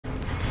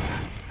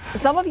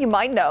Some of you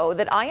might know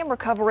that I am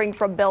recovering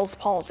from Bell's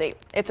palsy.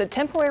 It's a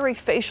temporary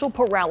facial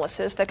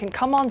paralysis that can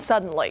come on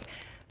suddenly.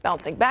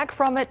 Bouncing back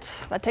from it,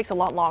 that takes a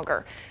lot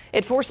longer.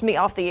 It forced me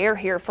off the air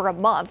here for a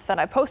month, and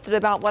I posted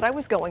about what I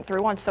was going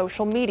through on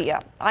social media.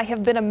 I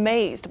have been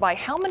amazed by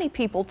how many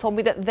people told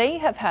me that they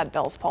have had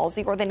Bell's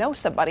palsy or they know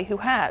somebody who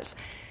has.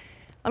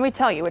 Let me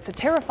tell you, it's a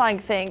terrifying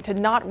thing to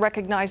not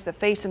recognize the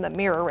face in the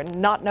mirror and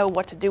not know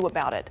what to do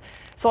about it.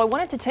 So I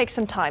wanted to take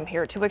some time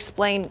here to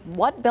explain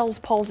what Bell's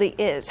palsy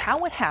is,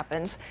 how it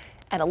happens,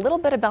 and a little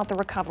bit about the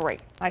recovery.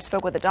 I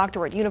spoke with a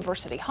doctor at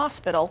University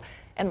Hospital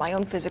and my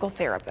own physical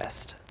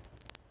therapist.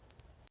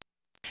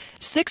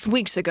 6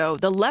 weeks ago,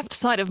 the left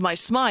side of my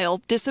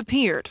smile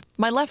disappeared.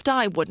 My left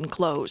eye wouldn't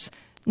close.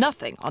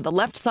 Nothing on the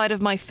left side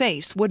of my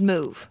face would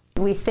move.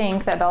 We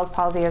think that Bell's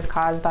palsy is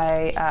caused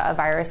by a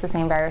virus, the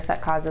same virus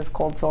that causes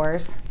cold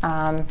sores.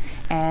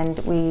 And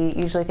we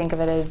usually think of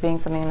it as being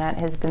something that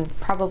has been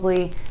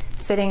probably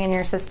sitting in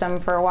your system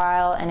for a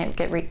while, and it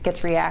gets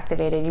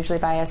reactivated, usually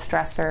by a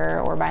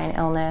stressor or by an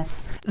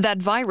illness. That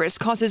virus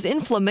causes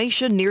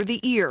inflammation near the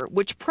ear,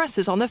 which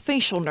presses on the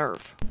facial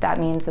nerve. That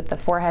means that the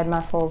forehead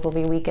muscles will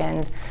be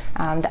weakened.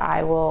 The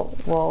eye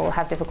will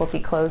have difficulty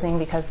closing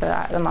because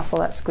the muscle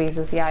that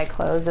squeezes the eye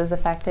closed is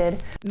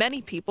affected.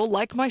 Many people,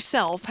 like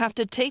myself, have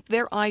to tape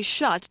their eyes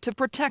shut to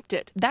protect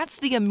it. That's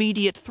the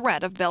immediate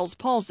threat of Bell's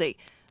palsy.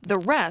 The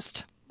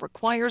rest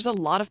requires a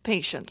lot of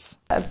patience.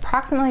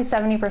 Approximately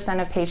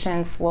 70% of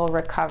patients will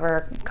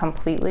recover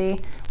completely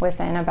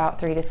within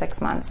about 3 to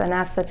 6 months, and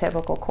that's the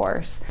typical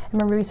course.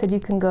 Remember we said you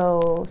can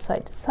go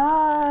side to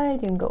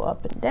side, you can go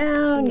up and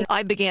down.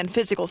 I began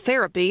physical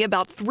therapy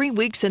about 3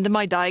 weeks into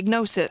my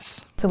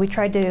diagnosis. So we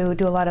tried to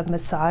do a lot of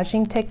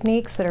massaging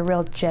techniques that are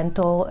real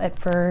gentle at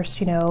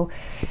first,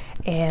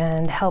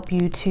 and help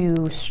you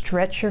to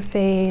stretch your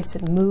face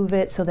and move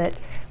it so that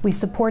we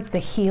support the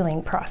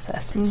healing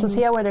process. So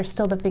see how where there's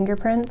still the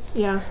fingerprints?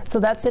 Yeah. So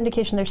that's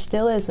indication there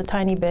still is a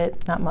tiny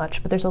bit, not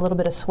much, but there's a little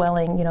bit of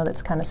swelling,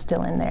 that's kind of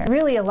still in there.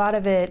 Really a lot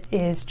of it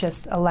is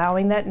just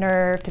allowing that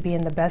nerve to be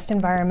in the best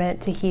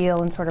environment to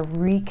heal and sort of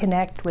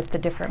reconnect with the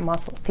different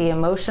muscles. The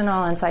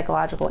emotional and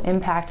psychological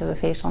impact of a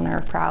facial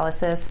nerve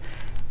paralysis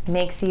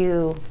makes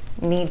you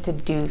need to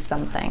do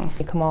something.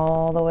 You come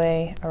all the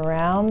way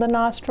around the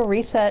nostril,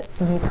 reset.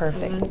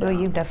 Perfect. Well,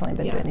 you've definitely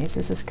been doing these.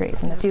 This is great.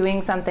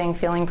 Doing something,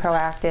 feeling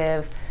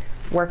proactive,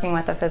 working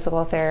with a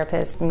physical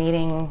therapist,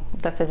 meeting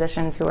the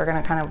physicians who are going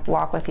to kind of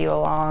walk with you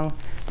along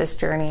this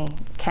journey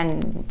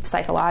can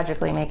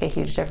psychologically make a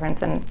huge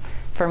difference. And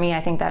for me,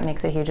 I think that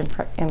makes a huge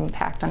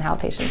impact on how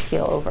patients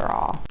feel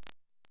overall.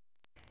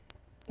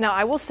 Now,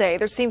 I will say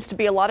there seems to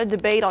be a lot of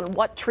debate on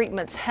what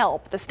treatments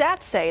help. The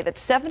stats say that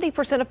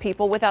 70% of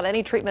people without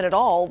any treatment at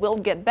all will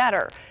get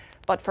better.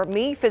 But for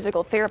me,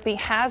 physical therapy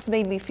has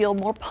made me feel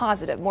more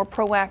positive, more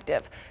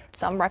proactive.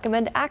 Some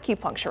recommend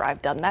acupuncture.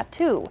 I've done that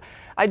too.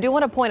 I do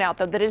want to point out,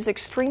 though, that it is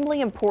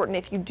extremely important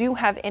if you do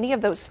have any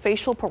of those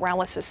facial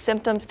paralysis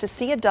symptoms to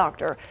see a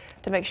doctor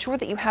to make sure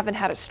that you haven't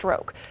had a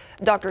stroke.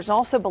 Doctors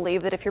also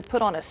believe that if you're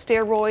put on a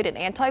steroid and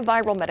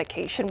antiviral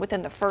medication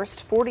within the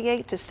first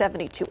 48 to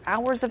 72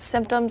 hours of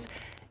symptoms,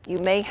 you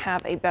may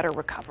have a better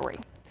recovery.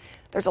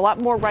 There's a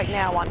lot more right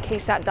now on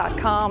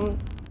KSAT.com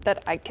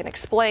that I can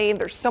explain.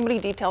 There's so many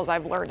details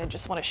I've learned and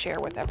just want to share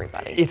with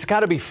everybody. It's got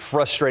to be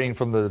frustrating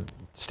from the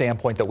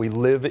standpoint that we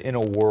live in a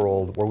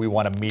world where we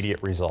want immediate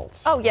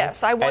results. Oh,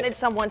 yes. I wanted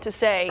someone to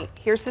say,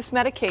 here's this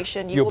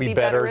medication, you'll be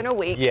better in a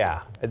week.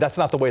 Yeah, that's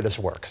not the way this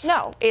works.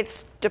 No,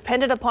 it's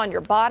dependent upon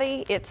your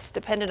body. It's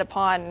dependent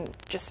upon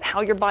just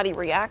how your body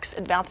reacts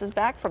and bounces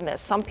back from this.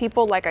 Some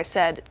people, like I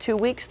said, 2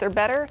 weeks, they're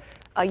better.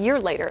 A year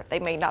later, they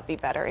may not be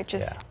better. It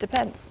just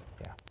depends.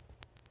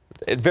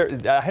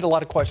 I had a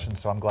lot of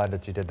questions, so I'm glad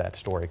that you did that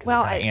story because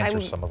it kind of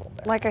answers some of them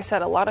there. Like I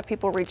said, a lot of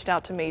people reached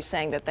out to me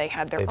saying that they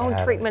had their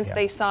own treatments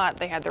they sought,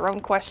 they had their own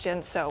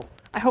questions, so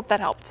I hope that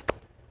helped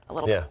a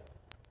little bit.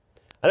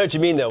 I know what you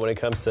mean, though, when it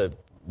comes to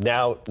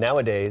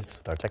nowadays,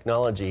 with our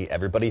technology,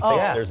 everybody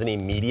thinks there's an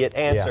immediate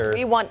answer.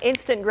 We want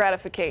instant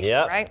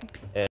gratification, right?